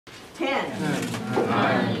10,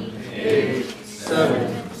 9, 8,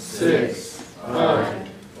 7, 6, 5,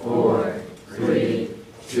 4, 3,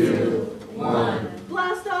 2, 1.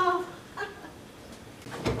 Blast off!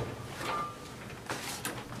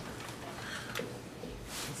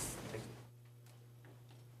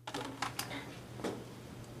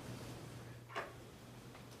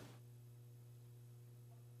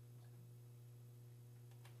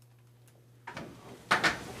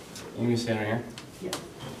 You can stand right here. Yeah.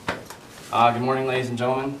 Good morning, ladies and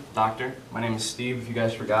gentlemen. Doctor, my name is Steve, if you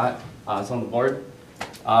guys forgot. It's on the board.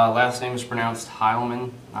 Last name is pronounced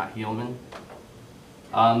Heilman, not Heilman.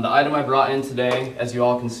 The item I brought in today, as you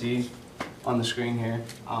all can see on the screen here,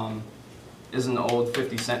 is an old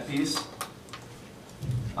 50-cent piece.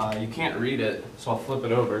 You can't read it, so I'll flip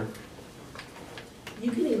it over.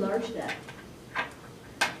 You can enlarge that.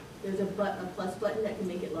 There's a plus button that can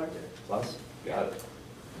make it larger. Plus, got it.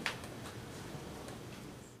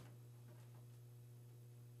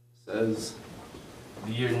 Says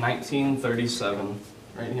the year 1937,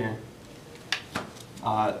 right here.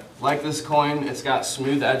 Like this coin, it's got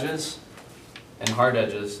smooth edges and hard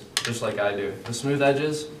edges, just like I do. The smooth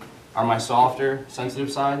edges are my softer, sensitive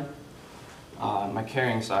side, my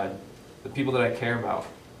caring side, the people that I care about.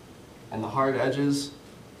 And the hard edges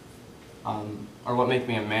are what make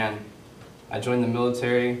me a man. I joined the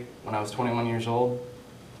military when I was 21 years old.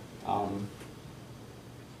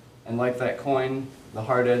 And like that coin, the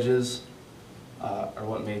hard edges are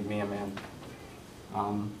what made me a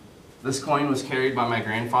man. This coin was carried by my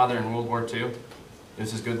grandfather in World War II. It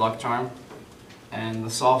was his good luck charm. And the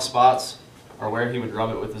soft spots are where he would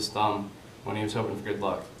rub it with his thumb when he was hoping for good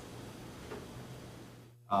luck.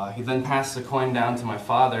 He then passed the coin down to my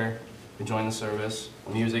father, who joined the service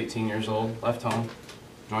when he was 18 years old, left home,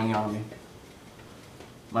 joined the Army.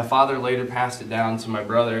 My father later passed it down to my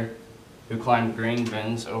brother, who climbed grain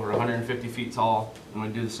bins over 150 feet tall and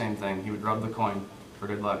would do the same thing. He would rub the coin for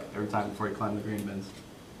good luck every time before he climbed the grain bins.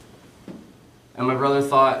 And my brother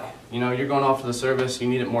thought, you know, you're going off to the service, you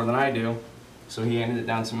need it more than I do, so he handed it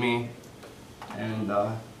down to me, and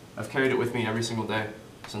I've carried it with me every single day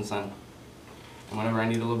since then. And whenever I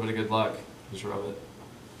need a little bit of good luck, just rub it.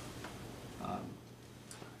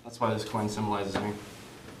 That's why this coin symbolizes me.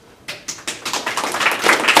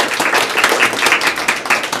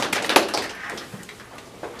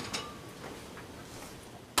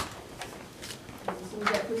 As soon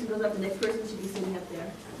as that person goes up, the next person should be sitting up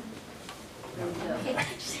there. There we go.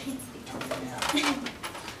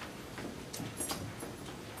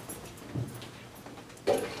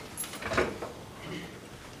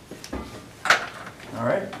 All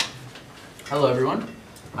right. Hello, everyone.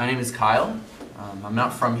 My name is Kyle. I'm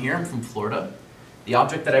not from here. I'm from Florida. The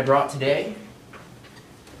object that I brought today,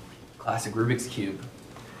 classic Rubik's Cube.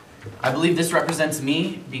 I believe this represents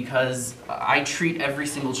me because I treat every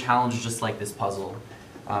single challenge just like this puzzle.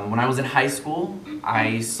 When I was in high school,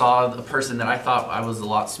 I saw a person that I thought I was a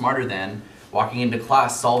lot smarter than walking into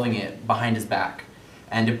class solving it behind his back.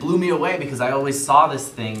 And it blew me away because I always saw this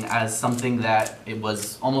thing as something that it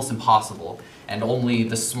was almost impossible and only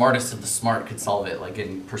the smartest of the smart could solve it, like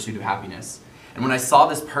in Pursuit of Happiness. And when I saw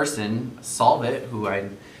this person solve it, who I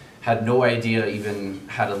had no idea even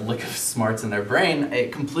had a lick of smarts in their brain,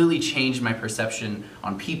 it completely changed my perception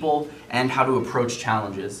on people and how to approach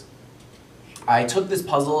challenges. I took this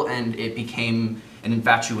puzzle and it became an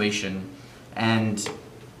infatuation, and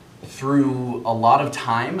through a lot of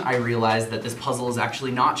time I realized that this puzzle is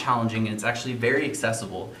actually not challenging and it's actually very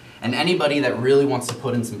accessible. And anybody that really wants to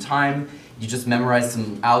put in some time, you just memorize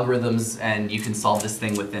some algorithms and you can solve this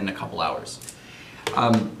thing within a couple hours.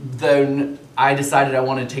 Then I decided I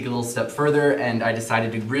wanted to take it a little step further, and I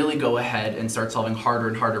decided to really go ahead and start solving harder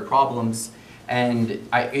and harder problems. And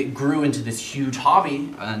it grew into this huge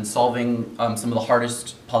hobby and solving some of the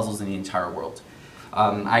hardest puzzles in the entire world.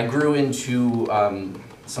 I grew into,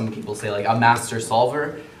 some people say, like a master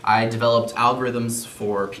solver. I developed algorithms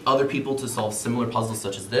for other people to solve similar puzzles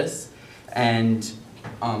such as this. And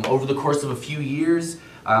over the course of a few years,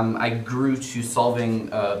 I grew to solving,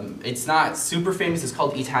 it's not super famous, it's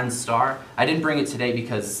called Etan's Star. I didn't bring it today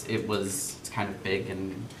because it's kind of big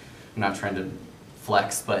and I'm not trying to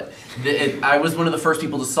flex, but I was one of the first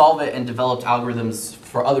people to solve it and developed algorithms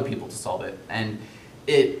for other people to solve it. And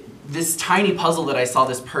this tiny puzzle that I saw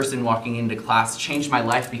this person walking into class changed my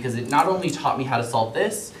life because it not only taught me how to solve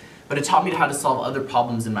this, but it taught me how to solve other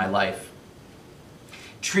problems in my life.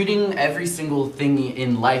 Treating every single thing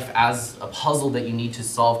in life as a puzzle that you need to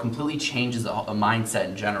solve completely changes a mindset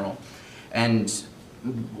in general. And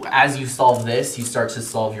as you solve this, you start to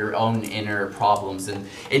solve your own inner problems. And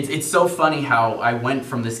it's so funny how I went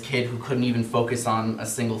from this kid who couldn't even focus on a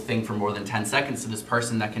single thing for more than 10 seconds to this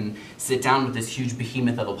person that can sit down with this huge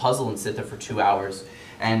behemoth of a puzzle and sit there for 2 hours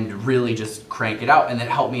and really just crank it out. And it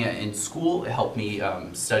helped me in school. It helped me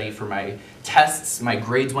study for my tests. My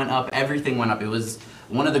grades went up. Everything went up. It was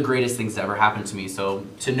one of the greatest things that ever happened to me. So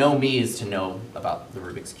to know me is to know about the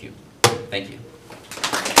Rubik's Cube. Thank you.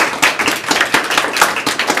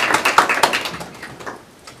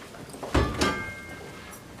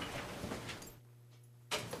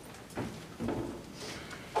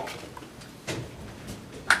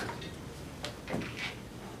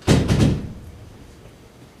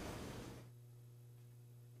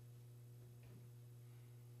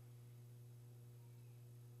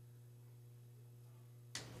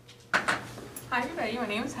 Hi everybody, my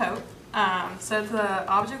name is Hope. So the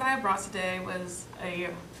object that I brought today was a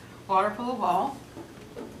water polo ball.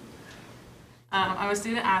 I'm a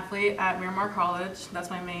student athlete at Miramar College. That's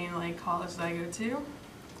my main college that I go to.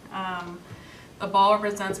 The ball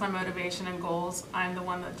represents my motivation and goals. I'm the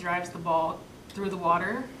one that drives the ball through the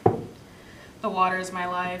water. The water is my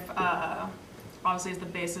life. Obviously, it's the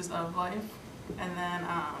basis of life. And then,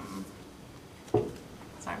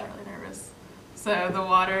 sorry, I'm really nervous. So the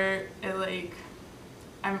water,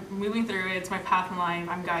 I'm moving through it. It's my path in life.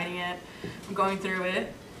 I'm guiding it. I'm going through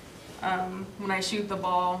it. When I shoot the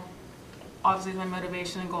ball, obviously it's my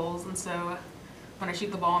motivation and goals. And so when I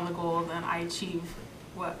shoot the ball on the goal, then I achieve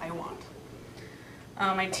what I want.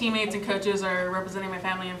 My teammates and coaches are representing my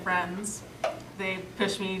family and friends. They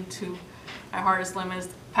push me to my hardest limits,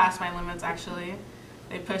 past my limits actually.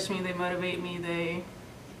 They push me, they motivate me, they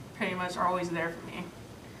pretty much are always there for me.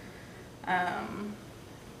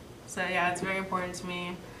 So yeah, it's very important to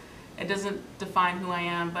me. It doesn't define who I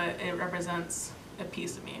am, but it represents a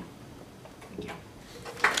piece of me. Thank you.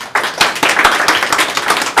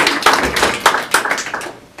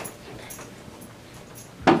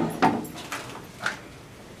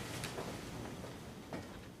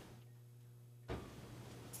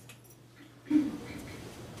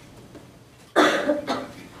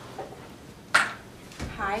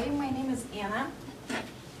 Hi, my name is Anna,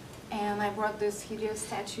 and I brought this hideous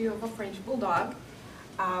statue of a French bulldog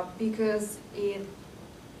because it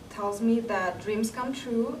tells me that dreams come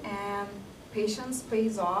true and patience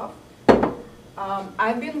pays off.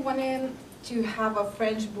 I've been wanting to have a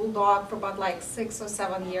French bulldog for about 6 or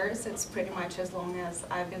 7 years. It's pretty much as long as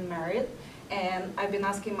I've been married, and I've been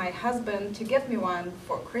asking my husband to get me one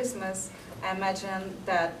for Christmas. I imagine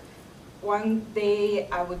that one day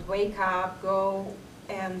I would wake up, go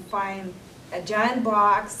and find a giant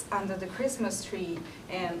box under the Christmas tree,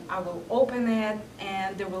 and I will open it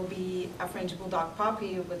and there will be a French bulldog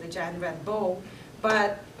puppy with a giant red bow.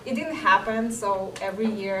 But it didn't happen, so every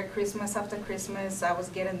year, Christmas after Christmas, I was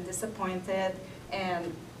getting disappointed,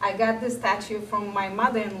 and I got this statue from my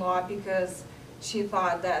mother-in-law because she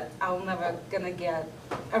thought that I was never gonna get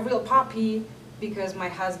a real puppy because my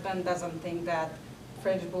husband doesn't think that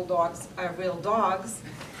French bulldogs are real dogs.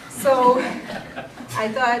 So I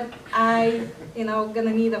thought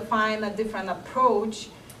gonna need to find a different approach,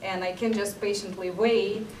 and I can just patiently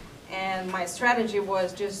wait. And my strategy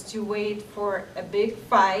was just to wait for a big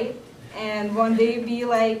fight and one day be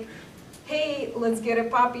like, hey, let's get a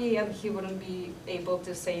puppy, and he wouldn't be able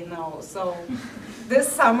to say no. So this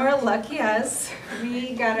summer, lucky us,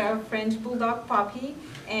 we got a French bulldog puppy,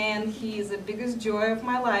 and he's the biggest joy of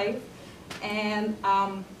my life. And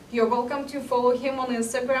you're welcome to follow him on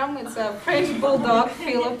Instagram. It's a French bulldog,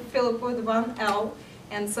 Philip with 1 L.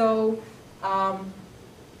 And so,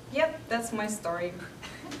 yep, that's my story.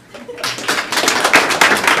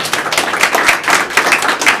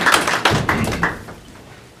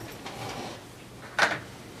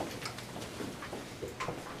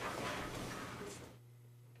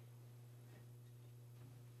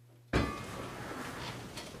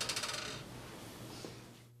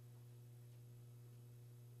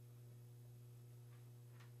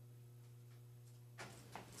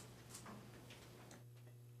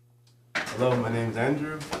 Hello, my name is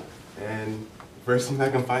Andrew, and the first thing I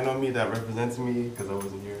can find on me that represents me, because I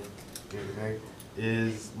wasn't here today,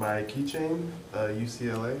 is my keychain,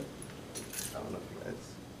 UCLA. I don't know if you guys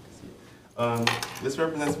can see it. This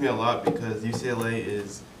represents me a lot because UCLA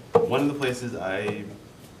is one of the places I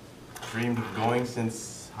dreamed of going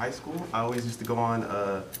since high school. I always used to go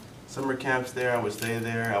on summer camps there. I would stay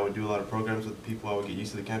there. I would do a lot of programs with people. I would get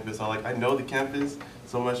used to the campus. I know the campus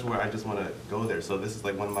so much where I just want to go there. So this is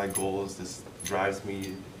one of my goals. This drives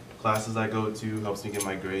me. Classes I go to helps me get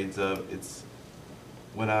my grades up. It's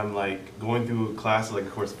when I'm going through classes,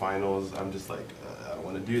 of course finals, I'm just I don't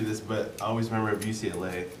want to do this, but I always remember of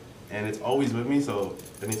UCLA, and it's always with me. So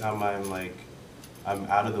anytime I'm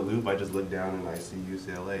out of the loop, I just look down and I see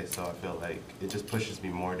UCLA. So I feel like it just pushes me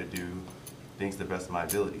more to do things to the best of my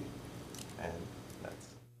ability, and that's.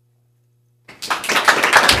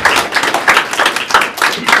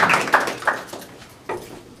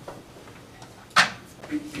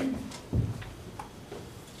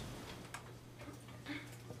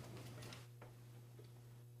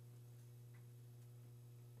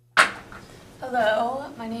 Hello,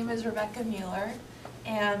 my name is Rebecca Mueller,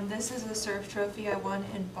 and this is a surf trophy I won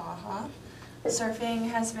in Baja. Surfing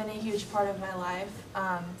has been a huge part of my life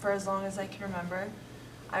for as long as I can remember.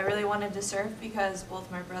 I really wanted to surf because both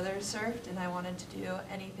my brothers surfed and I wanted to do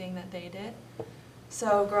anything that they did.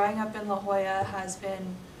 So growing up in La Jolla has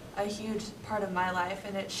been a huge part of my life,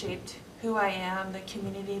 and it shaped who I am, the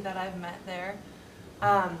community that I've met there.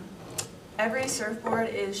 Every surfboard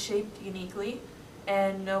is shaped uniquely,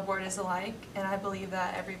 and no board is alike, and I believe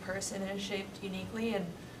that every person is shaped uniquely and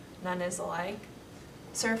none is alike.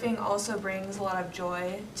 Surfing also brings a lot of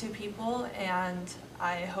joy to people, and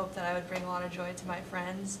I hope that I would bring a lot of joy to my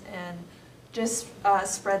friends and just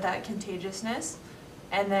spread that contagiousness.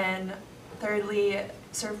 And then thirdly,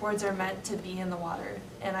 surfboards are meant to be in the water,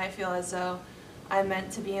 and I feel as though I'm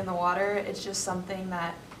meant to be in the water. It's just something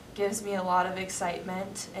that gives me a lot of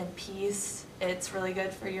excitement and peace. It's really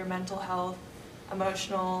good for your mental health,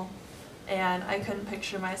 emotional, and I couldn't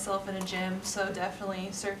picture myself in a gym, so definitely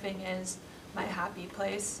surfing is my happy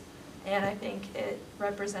place, and I think it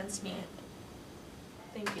represents me.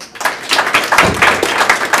 Thank you.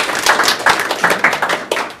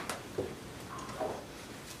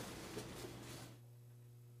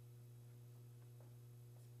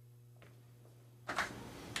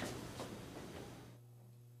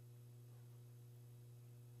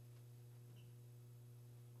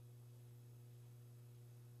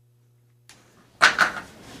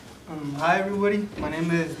 Hi everybody, my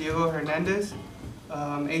name is Diego Hernandez.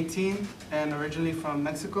 I'm 18 and originally from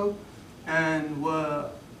Mexico, and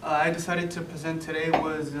what I decided to present today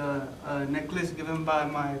was a necklace given by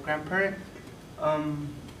my grandparent.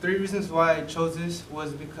 3 reasons why I chose this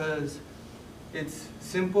was because it's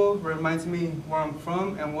simple, reminds me where I'm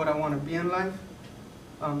from and what I want to be in life.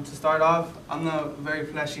 To start off, I'm not a very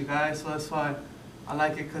flashy guy, so that's why I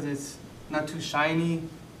like it, because it's not too shiny.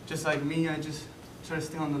 Just like me, I just try to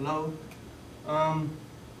stay on the low.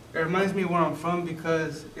 It reminds me where I'm from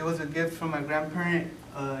because it was a gift from my grandparent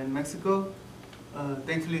in Mexico.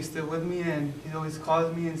 Thankfully it's still with me, and he always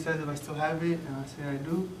calls me and says if I still have it, and I say I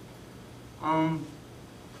do.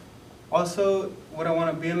 Also, what I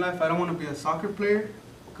want to be in life, I don't want to be a soccer player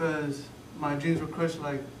because my dreams were crushed.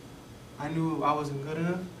 Like, I knew I wasn't good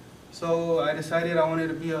enough. So I decided I wanted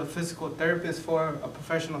to be a physical therapist for a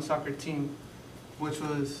professional soccer team, which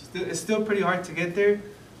was, it's still pretty hard to get there,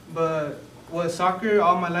 but what soccer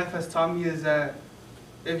all my life has taught me is that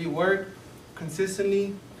if you work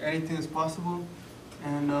consistently, anything is possible,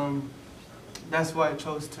 and that's why I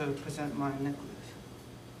chose to present my necklace.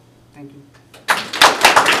 Thank you.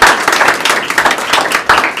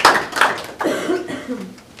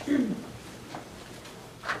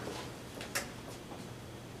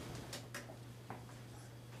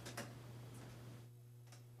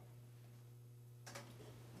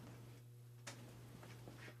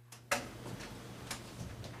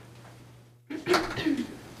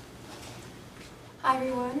 Hi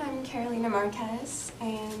everyone, I'm Carolina Marquez,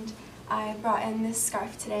 and I brought in this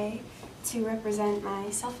scarf today to represent my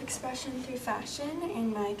self-expression through fashion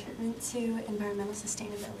and my commitment to environmental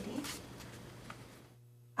sustainability.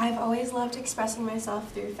 I've always loved expressing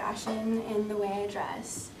myself through fashion and the way I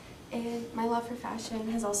dress. My love for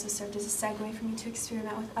fashion has also served as a segue for me to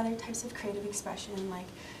experiment with other types of creative expression like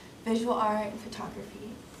visual art and photography.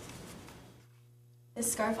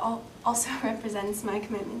 This scarf also represents my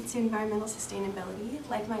commitment to environmental sustainability.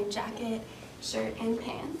 Like my jacket, shirt, and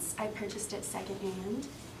pants, I purchased it secondhand.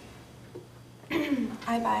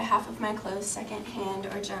 I buy half of my clothes secondhand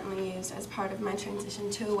or gently used as part of my transition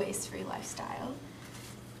to a waste-free lifestyle.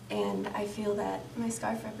 And I feel that my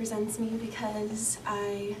scarf represents me because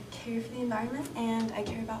I care for the environment and I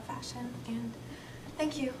care about fashion. And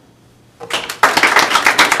thank you.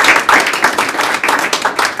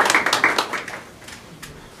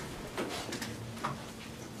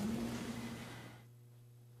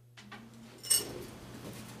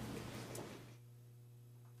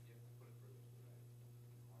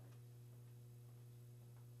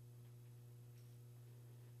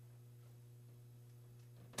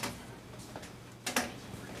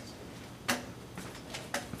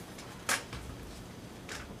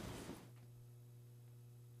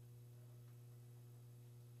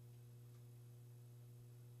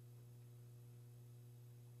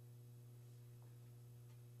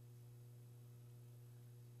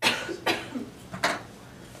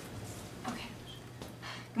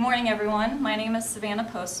 morning, everyone. My name is Savannah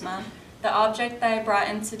Postma. The object that I brought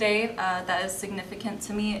in today that is significant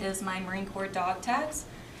to me is my Marine Corps dog tags.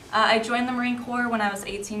 I joined the Marine Corps when I was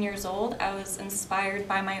 18 years old. I was inspired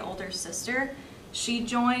by my older sister. She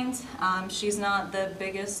joined. She's not the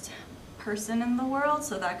biggest person in the world,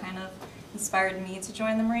 so that kind of inspired me to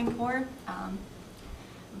join the Marine Corps.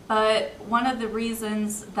 But one of the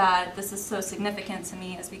reasons that this is so significant to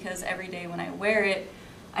me is because every day when I wear it,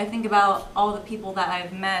 I think about all the people that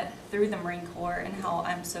I've met through the Marine Corps and how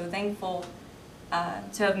I'm so thankful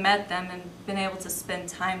to have met them and been able to spend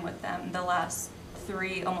time with them the last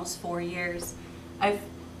 3, almost 4 years. I've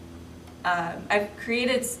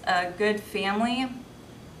created a good family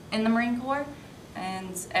in the Marine Corps,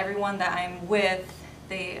 and everyone that I'm with,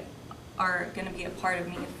 they are going to be a part of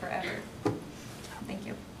me forever. Thank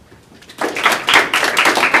you.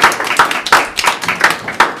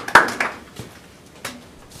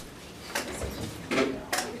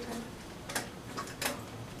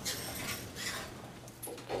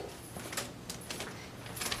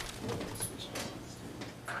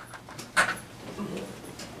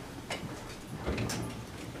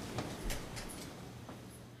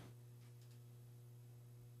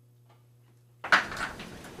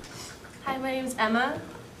 Hi, my name's Emma.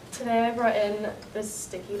 Today I brought in this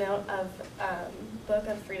sticky note of book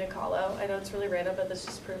of Frida Kahlo. I know it's really random, but this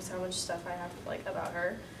just proves how much stuff I have about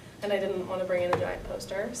her. And I didn't want to bring in a giant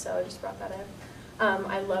poster, so I just brought that in.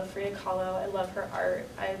 I love Frida Kahlo. I love her art.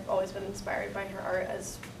 I've always been inspired by her art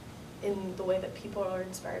as in the way that people are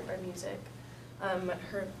inspired by music.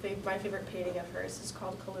 My favorite painting of hers is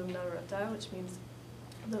called Columna Rota, which means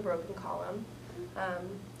the broken column.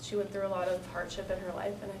 She went through a lot of hardship in her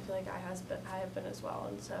life, and I feel like I have been as well.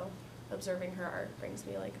 And so, observing her art brings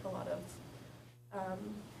me a lot of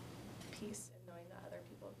peace in knowing that other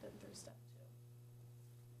people have been through stuff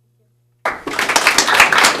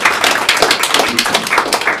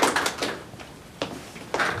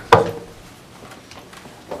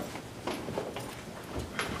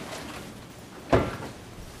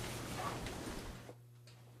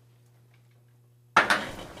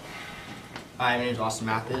Hi, my name is Austin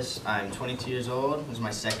Mathis. I'm 22 years old. This is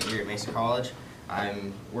my second year at Mesa College.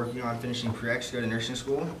 I'm working on finishing prereqs to go to nursing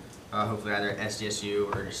school, hopefully either at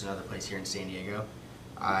SDSU or just another place here in San Diego.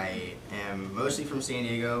 I am mostly from San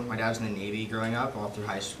Diego. My dad was in the Navy growing up, all through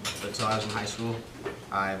high school, until I was in high school.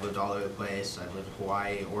 I've lived all over the place. I've lived in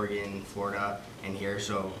Hawaii, Oregon, Florida, and here,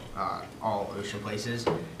 so all ocean places.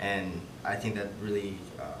 And I think that really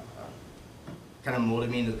kind of molded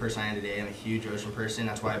me into the person I am today. I'm a huge ocean person.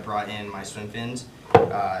 That's why I brought in my swim fins. In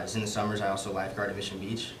the summers, I also lifeguard at Mission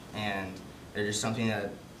Beach, and they're just something that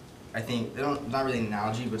I think, not really an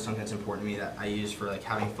analogy, but something that's important to me that I use for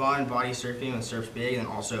having fun, body surfing when surf's big, and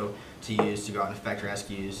also to use to go out and effect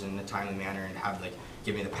rescues in a timely manner and have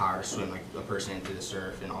give me the power to swim a person into the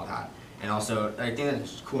surf and all that. And also, I think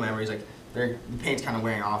that's cool memories. The paint's kind of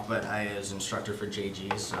wearing off, but I was an instructor for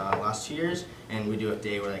JGs last 2 years, and we do a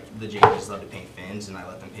day where the JGs love to paint fins, and I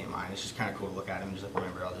let them paint mine. It's just kind of cool to look at them and just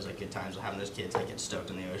remember all those good times of having those kids get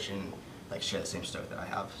stoked in the ocean and share the same stoke that I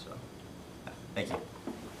have. So, yeah, thank you.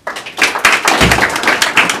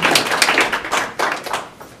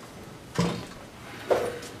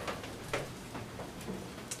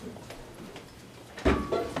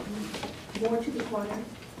 More to the corner.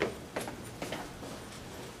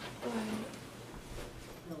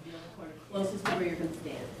 No, the other corner. Closest to where you're going to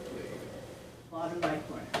stand. Bottom right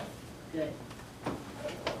corner. Good.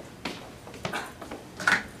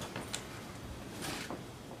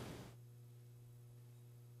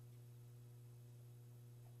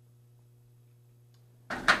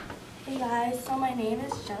 Hey guys, so my name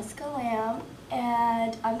is Jessica Lamb,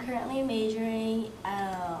 and I'm currently majoring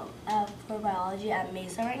for biology at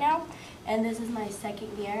Mesa right now, and this is my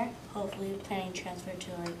second year, hopefully planning to transfer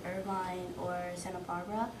to Irvine or Santa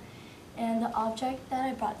Barbara. And the object that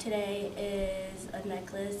I brought today is a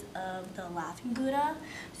necklace of the Laughing Buddha.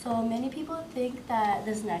 So many people think that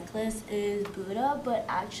this necklace is Buddha, but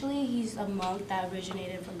actually he's a monk that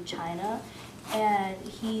originated from China, and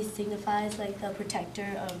he signifies the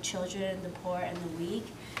protector of children, the poor, and the weak.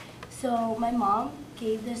 So my mom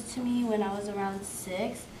gave this to me when I was around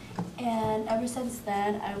 6, and ever since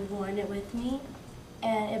then I've worn it with me,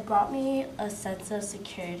 and it brought me a sense of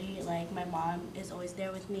security. My mom is always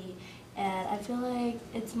there with me, and I feel like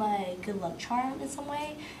it's my good luck charm in some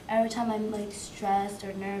way. Every time I'm stressed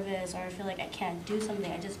or nervous, or I feel like I can't do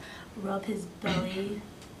something, I just rub his belly,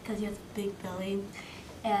 because he has a big belly.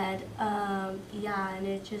 And yeah, and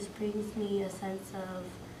it just brings me a sense of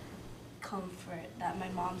comfort that my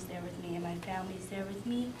mom's there with me and my family's there with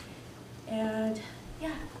me. And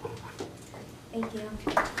yeah. Thank you.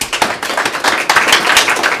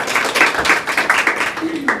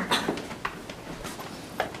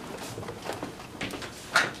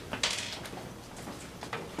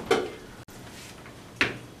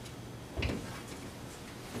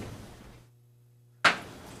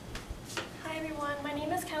 Hi everyone, my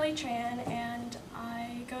name is Kelly Tran and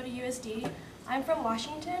I go to USD. I'm from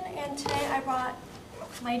Washington and today I brought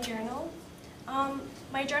my journal.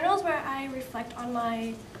 My journal is where I reflect on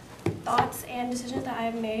my thoughts and decisions that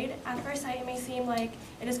I've made. At first sight it may seem like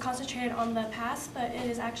it is concentrated on the past, but it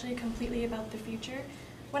is actually completely about the future.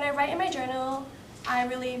 When I write in my journal, I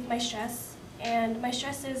relieve my stress, and my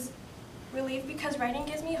stress is relieved because writing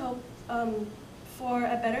gives me hope for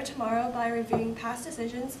a better tomorrow by reviewing past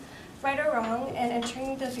decisions, right or wrong, and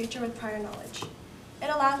entering the future with prior knowledge. It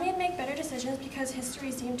allows me to make better decisions because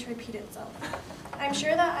history seems to repeat itself. I'm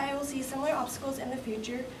sure that I will see similar obstacles in the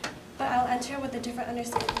future, but I'll enter with a different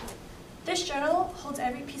understanding. This journal holds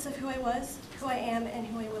every piece of who I was, who I am, and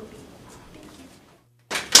who I will be.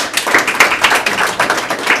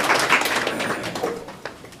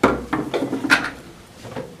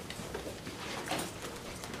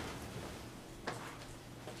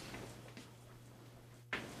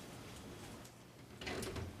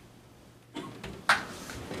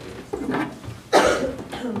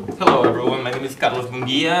 Hello everyone, my name is Carlos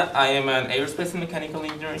Munguia. I am an aerospace and mechanical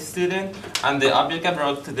engineering student, and the object I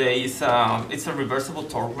brought today is it's a reversible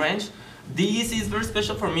torque wrench. This is very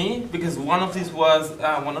special for me because one of these was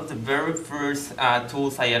one of the very first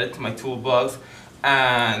tools I added to my toolbox,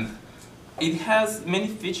 and it has many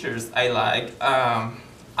features I like.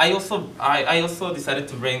 I also decided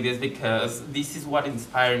to bring this because this is what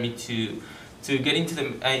inspired me to get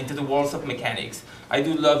into the worlds of mechanics. I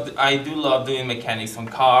do love doing mechanics on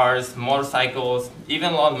cars, motorcycles,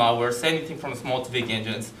 even lawnmowers, anything from small to big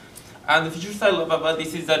engines. And the features I love about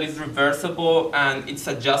this is that it's reversible and it's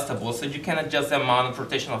adjustable, so you can adjust the amount of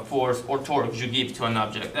rotational force or torque you give to an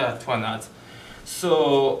object, to a nut.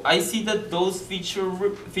 So I see that those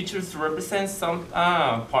features represent some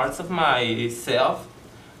parts of myself.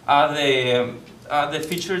 The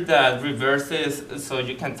feature that reverses so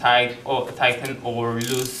you can tighten or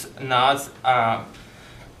loose nuts.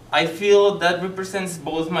 I feel that represents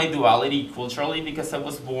both my duality culturally because I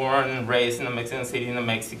was born and raised in a Mexican city in a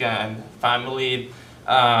Mexican family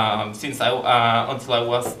until I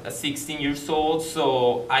was 16 years old.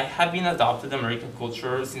 So I have been adopted American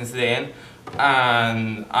culture since then,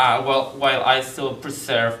 and while I still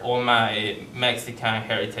preserve all my Mexican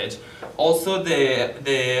heritage. Also,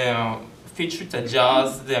 the feature to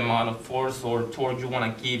adjust the amount of force or torque you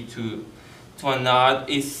want to give to a nut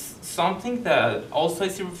is something that also I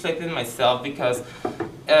see reflected in myself because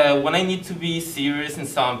when I need to be serious in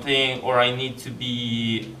something or I need to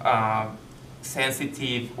be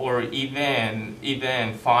sensitive or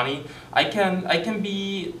even funny, I can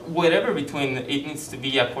be whatever between it needs to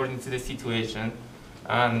be according to the situation.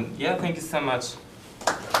 And yeah, thank you so much.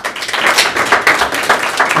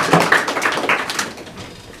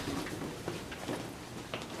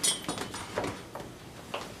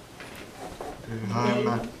 Hi,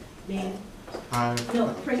 Matt. Name? Hi.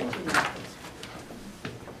 No, print it to me.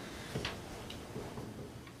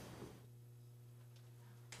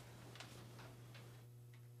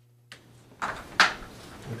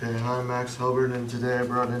 Okay, hi, I'm Max Hilbert, and today I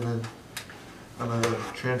brought in I'm a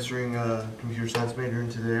transferring computer science major,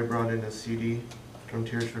 and today I brought in a CD from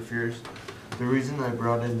Tears for Fears. The reason I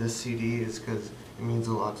brought in this CD is because it means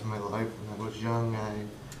a lot to my life. When I was young, I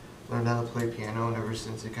learned how to play piano, and ever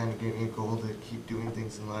since it kind of gave me a goal to keep doing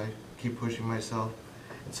things in life, keep pushing myself.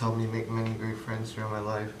 It's helped me make many great friends throughout my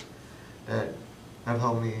life that have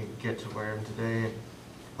helped me get to where I am today and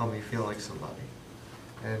helped me feel like somebody.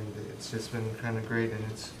 And it's just been kind of great, and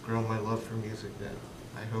it's grown my love for music that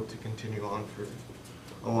I hope to continue on for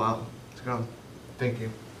a while to come. Thank you.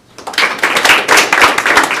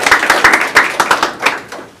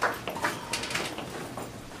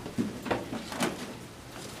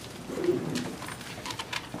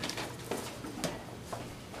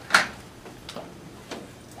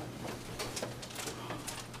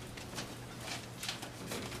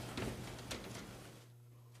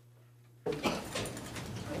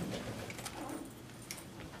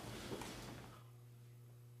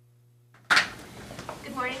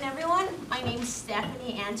 Good morning, everyone. My name is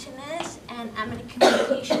Stephanie Antonis, and I'm a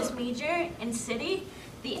communications major in City.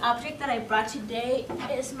 The object that I brought today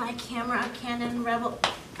is my camera, Canon Rebel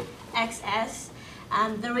XS.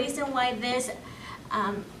 The reason why this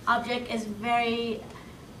object is very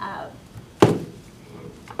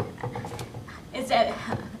it's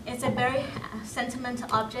a very sentimental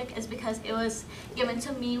object is because it was given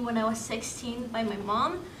to me when I was 16 by my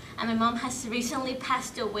mom, and my mom has recently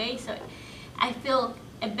passed away, so I feel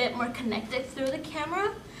a bit more connected through the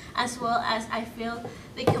camera, as well as I feel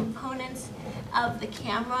the components of the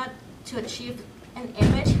camera to achieve an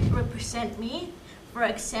image represent me. For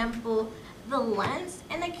example, the lens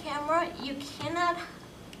in the camera, you cannot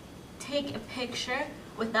take a picture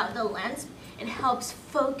without the lens. It helps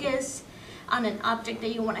focus on an object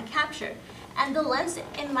that you want to capture. And the lens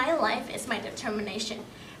in my life is my determination.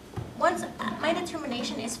 Once my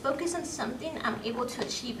determination is focused on something, I'm able to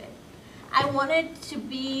achieve it. I wanted to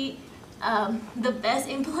be the best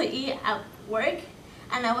employee at work,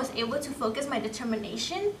 and I was able to focus my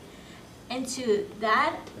determination into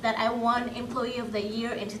that I won Employee of the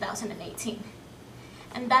Year in 2018.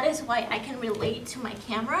 And that is why I can relate to my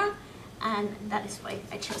camera, and that is why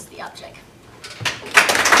I chose the object.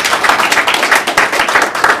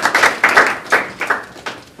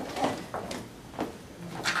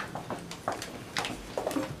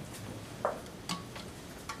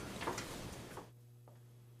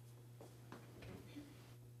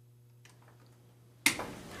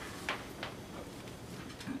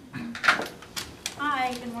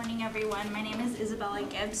 Hi, good morning everyone. My name is Isabella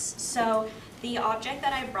Gibbs. So the object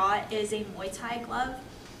that I brought is a Muay Thai glove.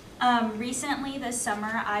 Recently this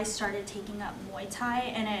summer I started taking up Muay Thai,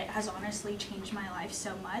 and it has honestly changed my life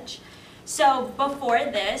so much. So before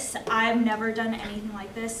this, I've never done anything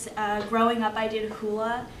like this. Growing up I did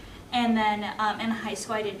hula, and then in high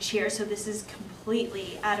school I did cheer, so this is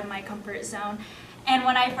completely out of my comfort zone. And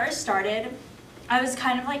when I first started, I was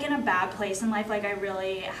kind of like in a bad place in life. Like I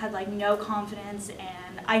really had like no confidence,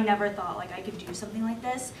 and I never thought like I could do something like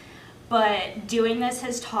this. But doing this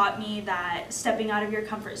has taught me that stepping out of your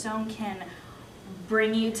comfort zone can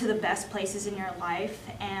bring you to the best places in your life,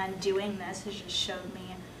 and doing this has just showed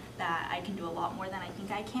me that I can do a lot more than I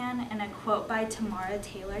think I can. And a quote by Tamara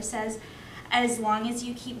Taylor says, "As long as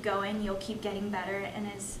you keep going, you'll keep getting better, and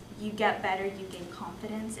as you get better, you gain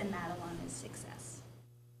confidence, and that alone is success."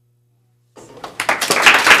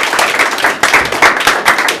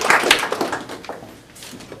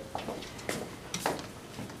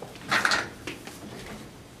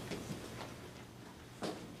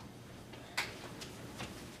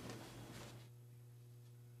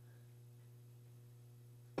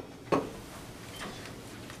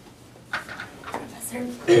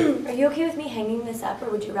 Are you okay with me hanging this up, or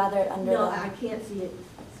would you rather it under No, the... I can't see it,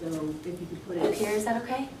 so if you could put it... Up here, is that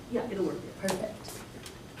okay? Yeah, it'll work. Perfect.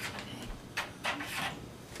 Okay.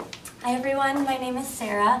 Hi everyone, my name is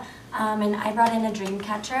Sarah, and I brought in a dream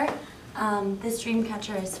catcher. This dream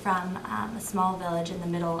catcher is from a small village in the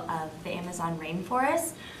middle of the Amazon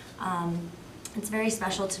rainforest. It's very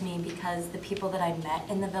special to me because the people that I met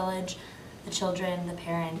in the village, the children, the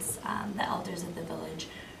parents, the elders of the village,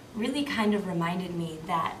 really kind of reminded me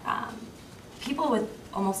that people with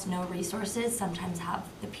almost no resources sometimes have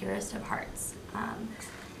the purest of hearts.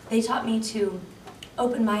 They taught me to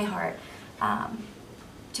open my heart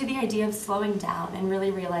to the idea of slowing down and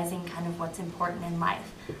really realizing kind of what's important in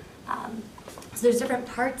life. So there's different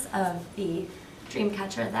parts of the dream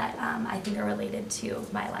catcher that I think are related to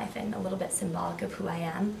my life and a little bit symbolic of who I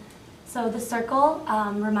am. So the circle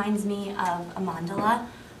reminds me of a mandala,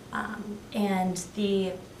 and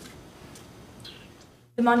the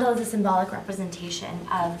mandala is a symbolic representation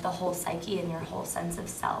of the whole psyche and your whole sense of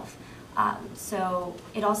self. So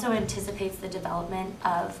it also anticipates the development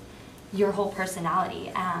of your whole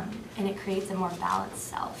personality, and it creates a more balanced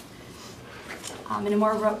self and a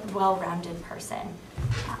more well-rounded person.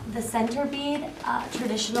 The center bead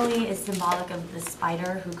traditionally is symbolic of the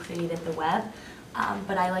spider who created the web,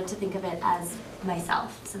 but I like to think of it as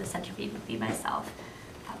myself, so the center bead would be myself.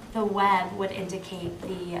 The web would indicate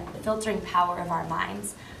the filtering power of our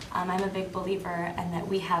minds. I'm a big believer in that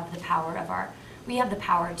we have the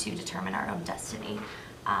power to determine our own destiny.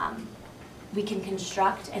 We can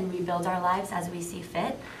construct and rebuild our lives as we see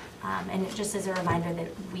fit, and it just is a reminder that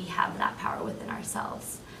we have that power within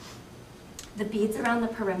ourselves. The beads around the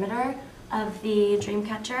perimeter of the dream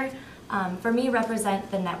catcher, for me,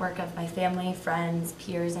 represent the network of my family, friends,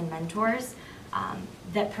 peers, and mentors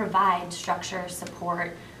that provide structure,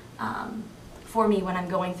 support, for me when I'm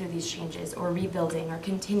going through these changes or rebuilding or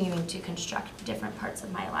continuing to construct different parts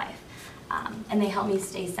of my life. And they help me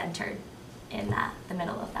stay centered in the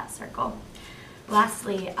middle of that circle.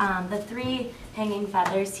 Lastly, the three hanging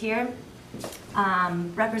feathers here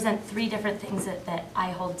represent three different things that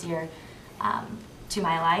I hold dear to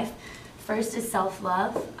my life. First is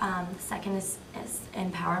self-love, the second is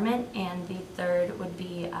empowerment, and the third would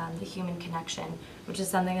be the human connection, which is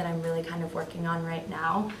something that I'm really kind of working on right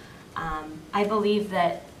now. I believe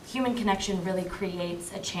that human connection really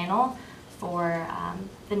creates a channel for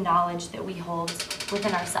the knowledge that we hold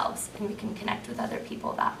within ourselves, and we can connect with other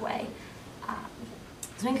people that way.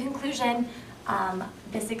 So in conclusion,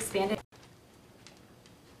 this expanded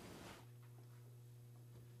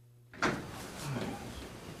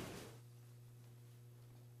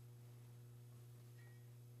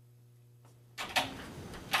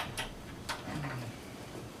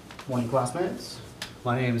Morning, classmates.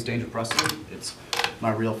 My name is Danger Preston. It's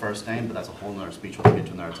my real first name, but that's a whole nother speech we'll get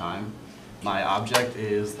to another time. My object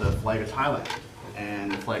is the flag of Thailand.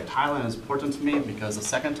 And the flag of Thailand is important to me because the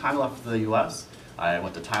second time I left the US, I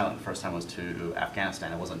went to Thailand. The first time was to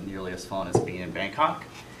Afghanistan. It wasn't nearly as fun as being in Bangkok.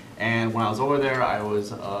 And when I was over there, I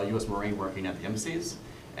was a US Marine working at the embassies.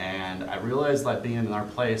 And I realized that being in our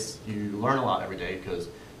place, you learn a lot every day because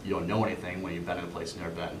you don't know anything when you've been in a place you've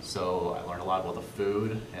never been. So I learned a lot about the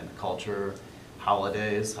food and the culture,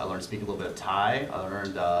 holidays. I learned to speak a little bit of Thai. I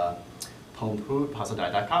learned Pongpu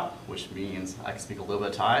Pasadai Dakap, which means I can speak a little bit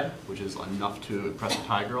of Thai, which is enough to impress the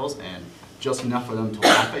Thai girls and just enough for them to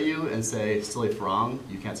laugh at you and say, silly Farang,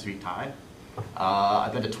 you can't speak Thai.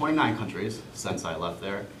 I've been to 29 countries since I left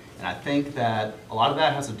there. And I think that a lot of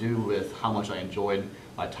that has to do with how much I enjoyed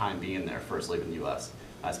my time being there first leaving the US.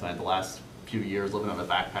 I spent the last few years living on a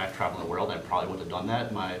backpack, traveling the world. I probably wouldn't have done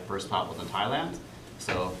that. My first stop was in Thailand.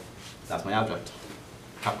 So that's my object.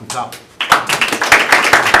 Kap kum kap.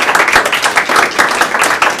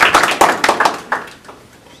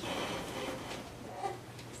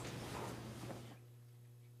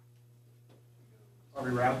 Are we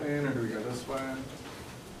rapping or do we go this way?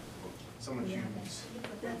 Someone choose.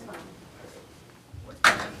 That's fine.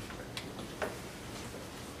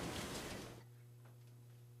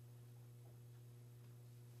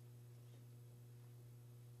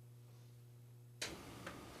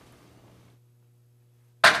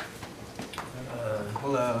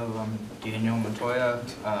 Hello, I'm Daniel Montoya.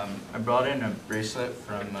 I brought in a bracelet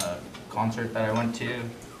from a concert that I went to.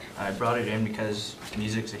 I brought it in because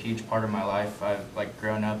music's a huge part of my life. I've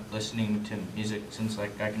grown up listening to music since I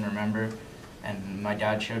can remember, and my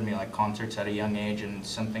dad showed me concerts at a young age, and it's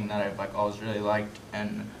something that I've always really liked.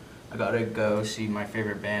 And I got to go see my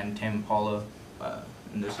favorite band, Tim Paula,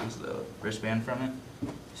 and this is the wristband from it.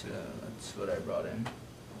 So that's what I brought in.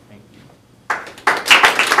 Thank you.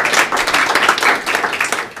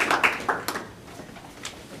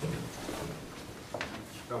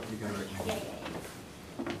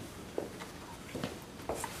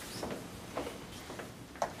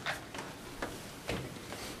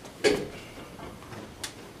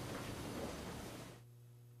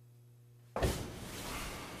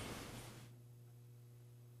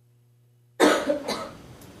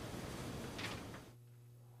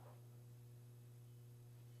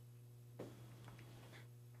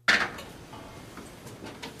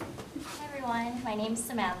 My name's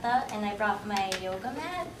Samantha, and I brought my yoga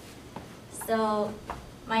mat. So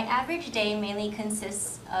my average day mainly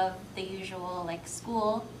consists of the usual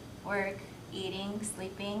school, work, eating,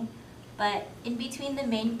 sleeping, but in between the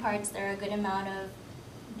main parts there are a good amount of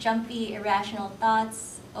jumpy, irrational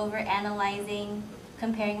thoughts, overanalyzing,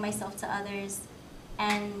 comparing myself to others,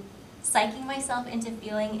 and psyching myself into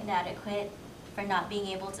feeling inadequate for not being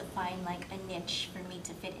able to find a niche for me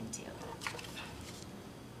to fit into.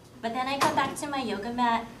 But then I come back to my yoga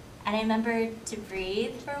mat and I remember to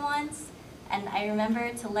breathe for once, and I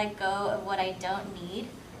remember to let go of what I don't need.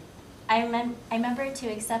 I remember to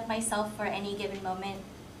accept myself for any given moment,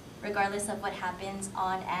 regardless of what happens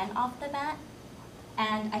on and off the mat.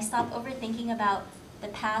 And I stop overthinking about the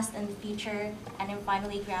past and the future, and am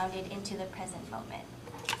finally grounded into the present moment.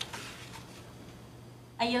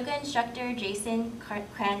 A yoga instructor, Jason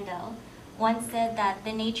Crandall, once said that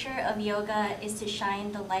the nature of yoga is to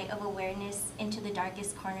shine the light of awareness into the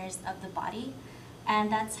darkest corners of the body,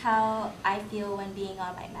 and that's how I feel when being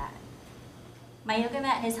on my mat. My yoga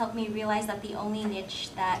mat has helped me realize that the only niche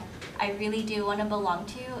that I really do want to belong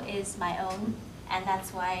to is my own, and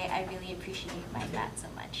that's why I really appreciate my mat so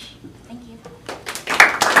much. Thank you.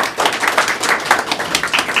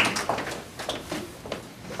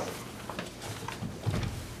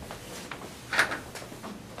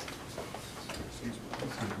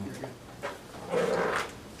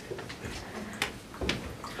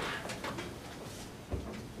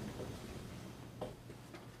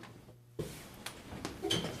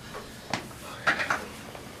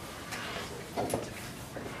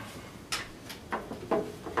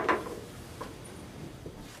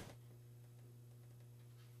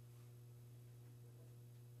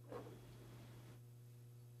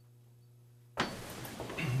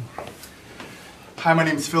 Hi, my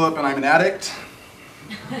name's Philip and I'm an addict.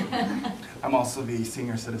 I'm also the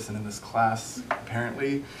senior citizen in this class,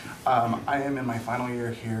 apparently. I am in my final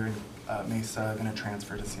year here in Mesa, going to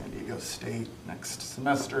transfer to San Diego State next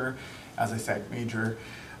semester as a psych major.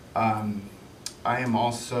 I am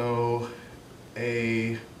also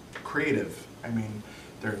a creative. I mean,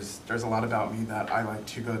 there's a lot about me that I like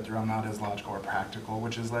to go through. I'm not as logical or practical,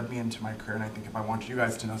 which has led me into my career, and I think if I want you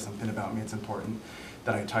guys to know something about me, it's important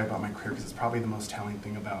that I tell you about my career because it's probably the most telling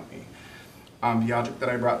thing about me. The object that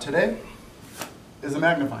I brought today is a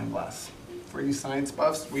magnifying glass. For you science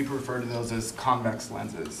buffs, we refer to those as convex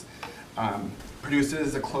lenses.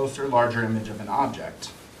 Produces a closer, larger image of an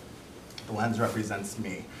object. The lens represents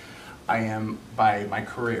me. I am, by my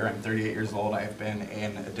career, I'm 38 years old, I've been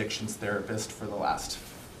an addictions therapist for the last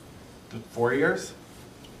 4 years?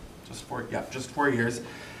 Just 4 years.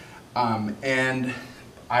 And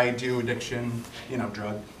I do addiction,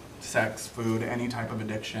 drug, sex, food, any type of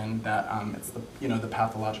addiction that it's the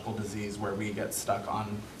pathological disease where we get stuck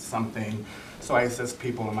on something. So I assist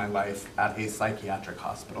people in my life at a psychiatric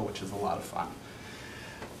hospital, which is a lot of fun.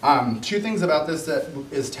 Two things about this that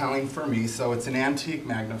is telling for me. So it's an antique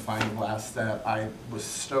magnifying glass that I was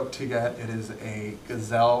stoked to get. It is a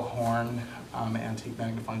gazelle horn antique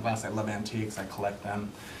magnifying glass. I love antiques, I collect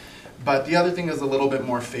them. But the other thing is a little bit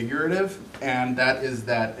more figurative, and that is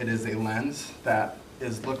that it is a lens that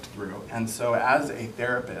is looked through. And so as a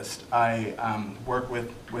therapist, I work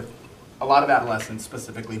with a lot of adolescents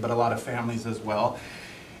specifically, but a lot of families as well.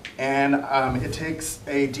 And it takes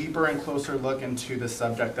a deeper and closer look into the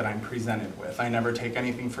subject that I'm presented with. I never take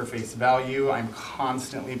anything for face value. I'm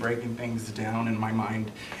constantly breaking things down in my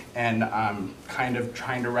mind and kind of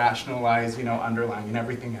trying to rationalize, underlining.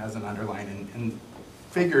 Everything has an underline. And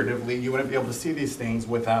figuratively, you wouldn't be able to see these things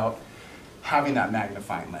without having that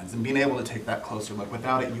magnifying lens and being able to take that closer look.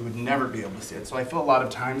 Without it, you would never be able to see it. So I feel a lot of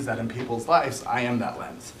times that in people's lives, I am that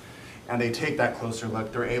lens. And they take that closer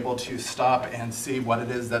look, they're able to stop and see what it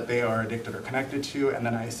is that they are addicted or connected to, and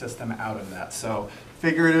then I assist them out of that. So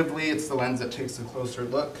figuratively, it's the lens that takes a closer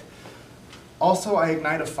look. Also, I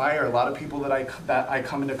ignite a fire. A lot of people that I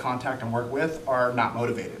come into contact and work with are not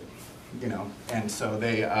motivated, and so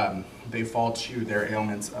they fall to their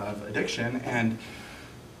ailments of addiction. And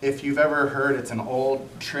if you've ever heard, it's an old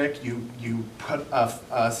trick, you put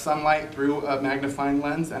a sunlight through a magnifying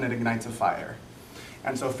lens and it ignites a fire.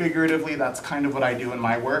 And so figuratively, that's kind of what I do in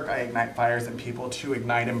my work. I ignite fires in people to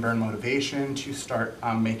ignite and burn motivation, to start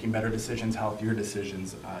making better decisions, healthier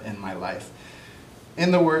decisions in my life. In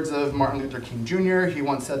the words of Martin Luther King Jr., he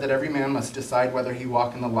once said that every man must decide whether he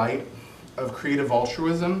walk in the light of creative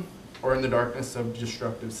altruism or in the darkness of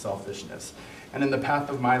destructive selfishness. And in the path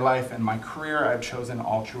of my life and my career, I've chosen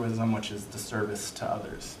altruism, which is the service to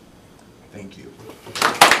others. Thank you.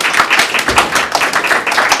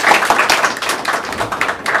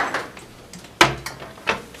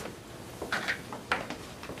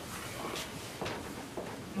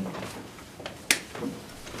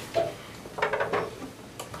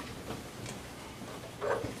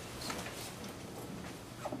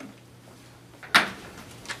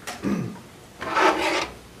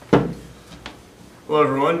 Hello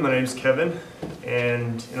everyone, my name is Kevin,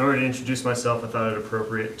 and in order to introduce myself, I thought it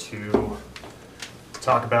appropriate to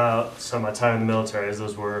talk about some of my time in the military, as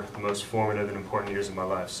those were the most formative and important years of my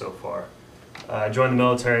life so far. I joined the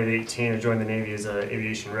military at 18. I joined the Navy as an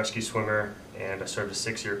aviation rescue swimmer, and I served a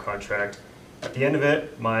 6-year contract. At the end of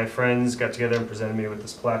it, my friends got together and presented me with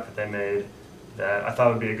this plaque that they made that I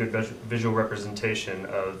thought would be a good visual representation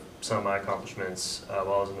of some of my accomplishments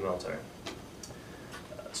while I was in the military.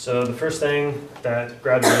 So the first thing that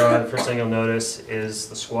grabbed your eye, the first thing you'll notice is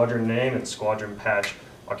the squadron name and squadron patch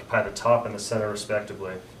occupy the top and the center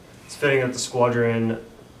respectively. It's fitting that the squadron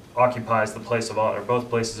occupies the place of honor, both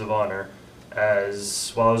places of honor,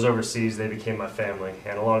 as while I was overseas they became my family,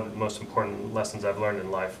 and a lot of the most important lessons I've learned in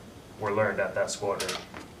life were learned at that squadron.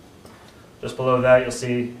 Just below that you'll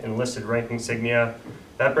see enlisted rank insignia.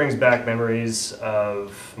 That brings back memories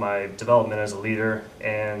of my development as a leader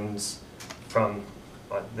and from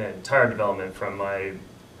the entire development, from my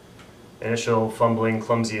initial fumbling,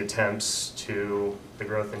 clumsy attempts to the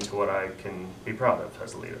growth into what I can be proud of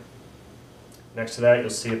as a leader. Next to that, you'll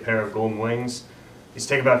see a pair of golden wings. These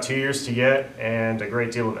take about 2 years to get and a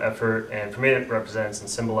great deal of effort, and for me it represents and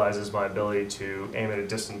symbolizes my ability to aim at a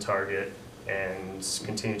distant target and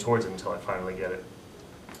continue towards it until I finally get it.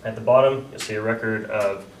 At the bottom, you'll see a record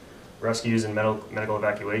of rescues and medical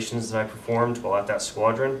evacuations that I performed while at that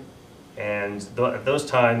squadron. And at those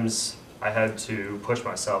times, I had to push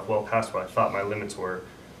myself well past what I thought my limits were,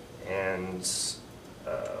 and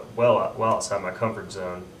well outside my comfort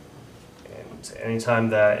zone. And And anytime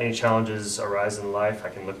that any challenges arise in life, I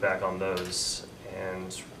can look back on those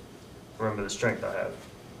and remember the strength I have.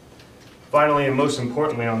 Finally, and most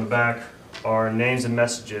importantly on the back, are names and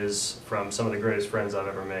messages from some of the greatest friends I've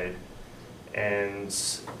ever made. And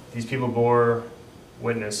these people bore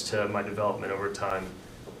witness to my development over time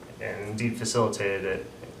and indeed facilitated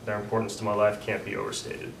it. Their importance to my life can't be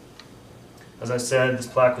overstated. As I said, this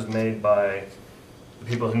plaque was made by the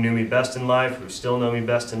people who knew me best in life, who still know me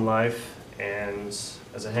best in life, and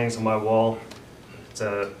as it hangs on my wall,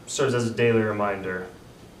 it serves as a daily reminder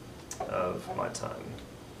of my time.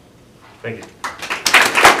 Thank you.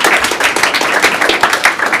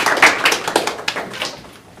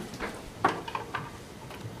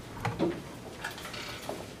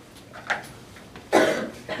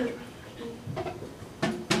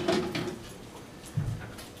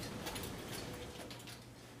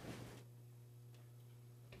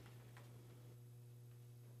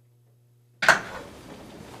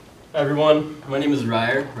 Hi everyone, my name is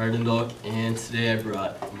Ryerdendalk, and today I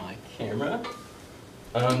brought my camera.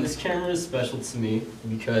 This camera is special to me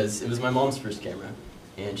because it was my mom's first camera,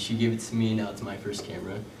 and she gave it to me, now it's my first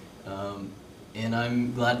camera. And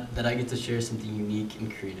I'm glad that I get to share something unique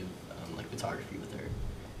and creative like photography with her.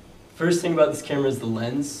 First thing about this camera is the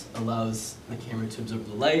lens allows the camera to absorb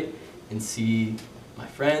the light and see my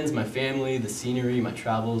friends, my family, the scenery, my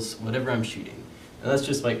travels, whatever I'm shooting. And that's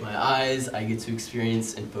just like my eyes, I get to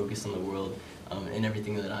experience and focus on the world and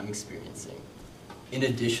everything that I'm experiencing. In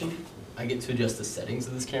addition, I get to adjust the settings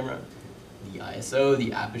of this camera, the ISO,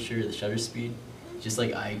 the aperture, the shutter speed, just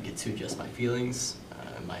like I get to adjust my feelings,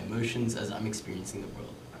 my emotions as I'm experiencing the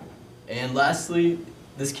world. And lastly,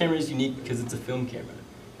 this camera is unique because it's a film camera,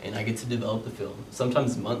 and I get to develop the film,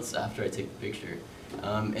 sometimes months after I take the picture.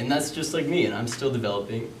 And that's just like me, and I'm still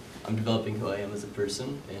developing. I'm developing who I am as a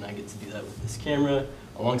person, and I get to do that with this camera,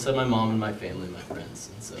 alongside my mom and my family and my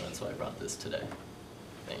friends. And so that's why I brought this today.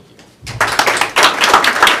 Thank you.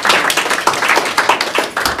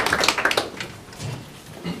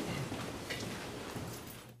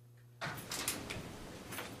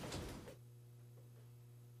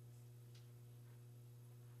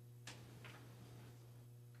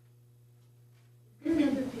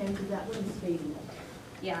 Another pen, because that one's fading.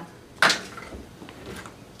 Yeah.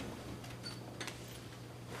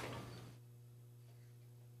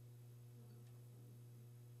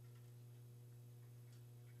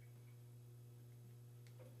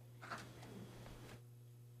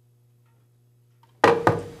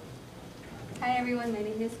 Hi everyone, my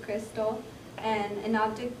name is Crystal, and an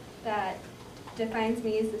object that defines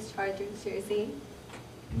me is this Chargers jersey.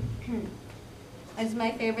 It's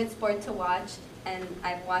my favorite sport to watch, and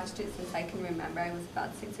I've watched it since I can remember. I was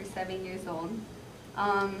about 6 or 7 years old.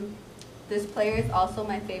 This player is also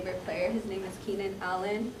my favorite player. His name is Keenan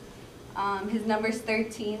Allen. His number is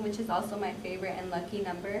 13, which is also my favorite and lucky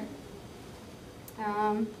number.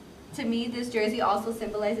 To me, this jersey also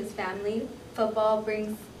symbolizes family. Football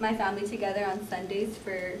brings my family together on Sundays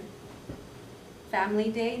for Family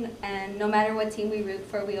Day, and no matter what team we root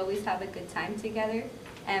for, we always have a good time together,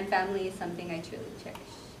 and family is something I truly cherish.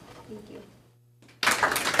 Thank you.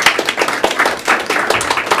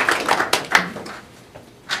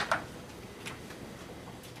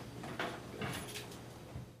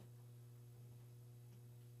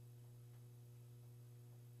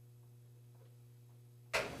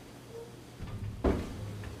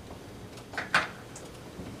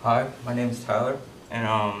 Hi, my name is Tyler,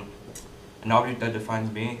 and an object that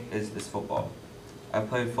defines me is this football. I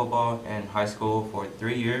played football in high school for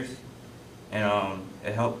 3 years, and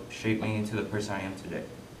it helped shape me into the person I am today.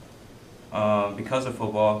 Because of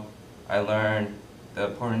football, I learned the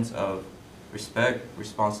importance of respect,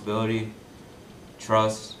 responsibility,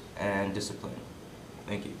 trust, and discipline.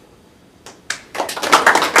 Thank you.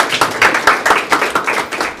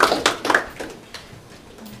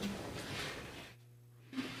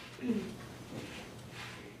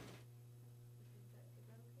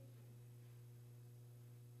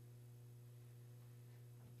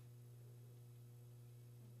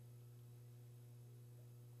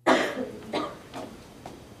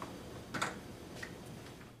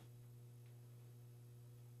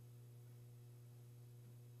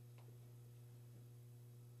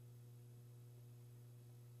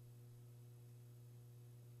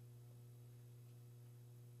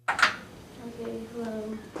 Okay,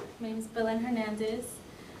 hello. My name is Belen Hernandez.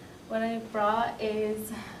 What I brought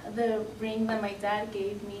is the ring that my dad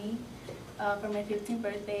gave me for my 15th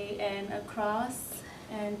birthday, and a cross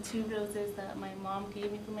and 2 roses that my mom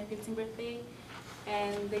gave me for my 15th birthday,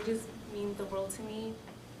 and they just mean the world to me.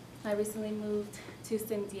 I recently moved to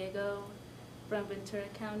San Diego from Ventura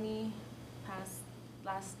County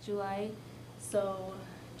last July. So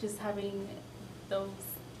just having those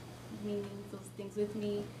meanings, those things with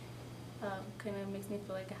me, kind of makes me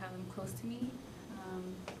feel like I have them close to me.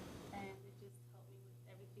 And it just helped me with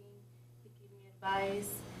everything. They give me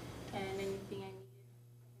advice and anything I needed,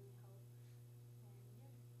 any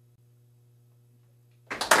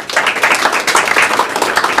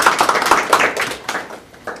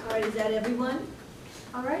help. All right, is that everyone?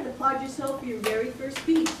 All right, applaud yourself for your very first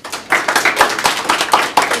speech.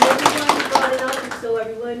 And everyone brought it up, so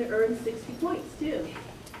everyone earned 60 points too.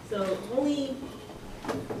 So only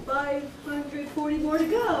 540 more to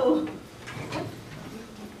go.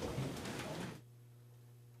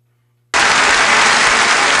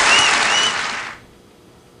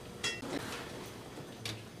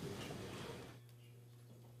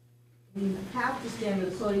 You have to stand where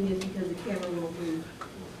the podium is because the camera won't move.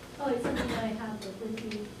 Oh, it's something that I have with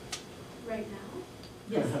me right now?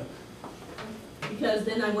 Yes. Because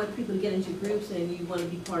then I want people to get into groups and you want to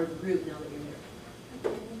be part of the group now that you're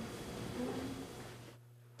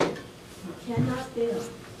there. You cannot fail.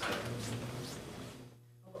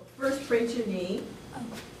 First, print your name.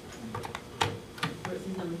 First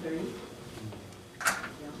is number 30. Now,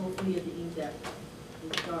 hopefully at the ink that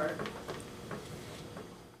is dark.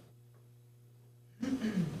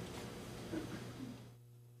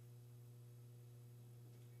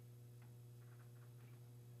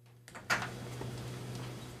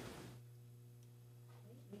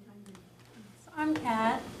 I'm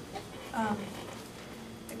Kat,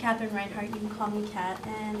 Catherine Reinhardt, you can call me Kat,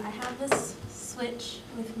 and I have this switch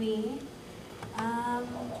with me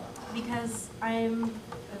because I'm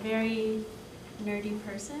a very nerdy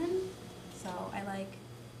person, so I like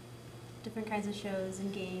different kinds of shows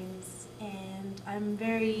and games, and I'm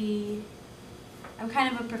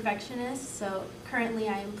kind of a perfectionist, so currently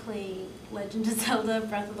I am playing Legend of Zelda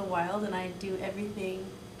Breath of the Wild, and I do everything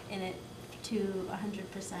in it to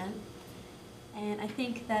 100%. And I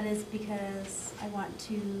think that is because I want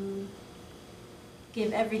to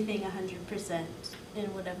give everything 100%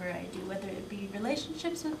 in whatever I do, whether it be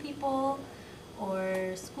relationships with people,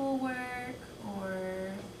 or schoolwork,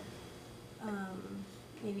 or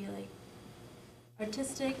maybe like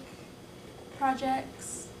artistic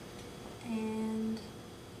projects, and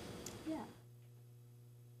yeah.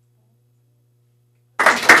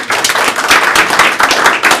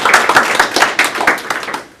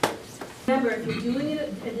 Remember, if you're doing it,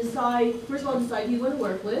 decide, first of all, decide who you want to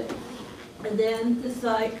work with, and then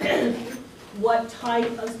decide what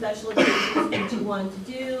type of special occasions that you want to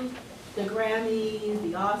do, the Grammys,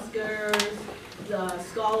 the Oscars, the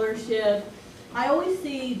scholarship. I always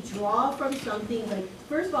say draw from something, like,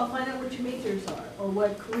 first of all, find out what your majors are, or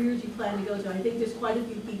what careers you plan to go to. I think there's quite a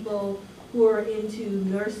few people who are into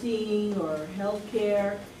nursing or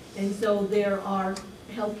healthcare, and so there are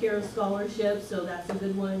healthcare scholarships, so that's a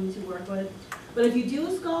good one to work with. But if you do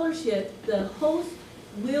a scholarship, the host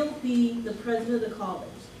will be the president of the college.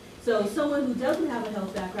 So someone who doesn't have a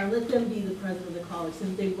health background, let them be the president of the college,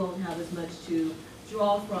 since they won't have as much to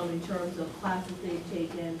draw from in terms of classes they've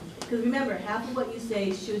taken. Because remember, half of what you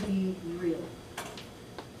say should be real.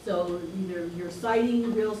 So either you're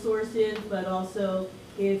citing real sources, but also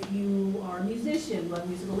if you are a musician, what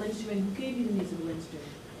musical instrument, who gave you the musical instrument?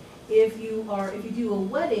 If you do a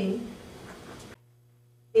wedding,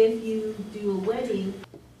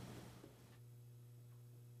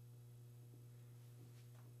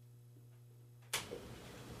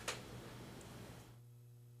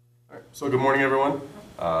 So good morning, everyone.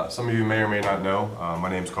 Some of you may or may not know, my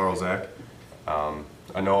name's Carl Zach.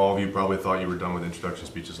 I know all of you probably thought you were done with introduction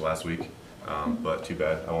speeches last week, but too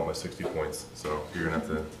bad, I want my 60 points, so you're gonna have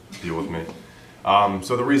to deal with me.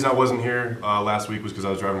 So the reason I wasn't here last week was because I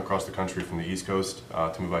was driving across the country from the East Coast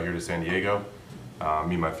to move out here to San Diego.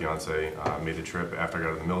 Me and my fiance made the trip after I got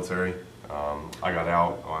out of the military. I got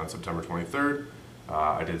out on September 23rd.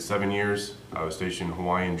 I did 7 years. I was stationed in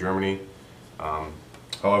Hawaii and Germany.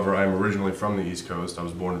 However, I'm originally from the East Coast. I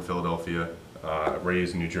was born in Philadelphia,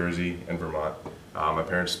 raised in New Jersey and Vermont. My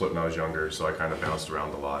parents split when I was younger, so I kind of bounced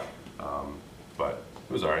around a lot, but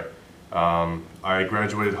it was all right. I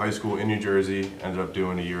graduated high school in New Jersey, ended up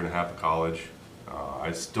doing 1.5 years of college.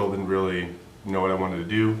 I still didn't really know what I wanted to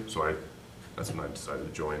do, so that's when I decided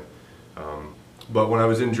to join. But when I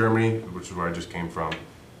was in Germany, which is where I just came from,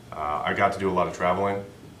 I got to do a lot of traveling.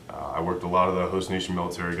 I worked a lot of the host nation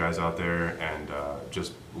military guys out there, and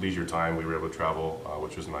just leisure time we were able to travel,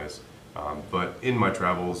 which was nice. But in my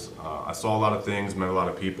travels, I saw a lot of things, met a lot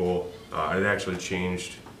of people. It actually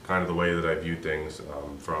changed kind of the way that I viewed things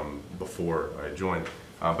from before I joined.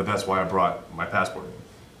 But that's why I brought my passport.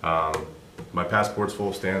 My passport's full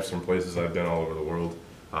of stamps from places I've been all over the world,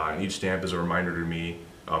 and each stamp is a reminder to me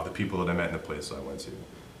of the people that I met in the places I went to.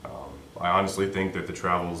 I honestly think that the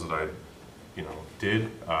travels that I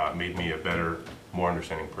did made me a better, more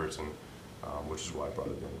understanding person, which is why I brought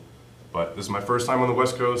it in. But this is my first time on the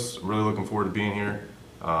West Coast. I'm really looking forward to being here.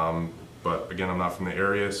 But again, I'm not from the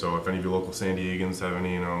area, so if any of you local San Diegans have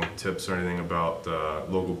any tips or anything about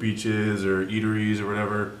local beaches or eateries or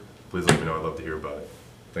whatever, please let me know. I'd love to hear about it.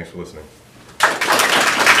 Thanks for listening.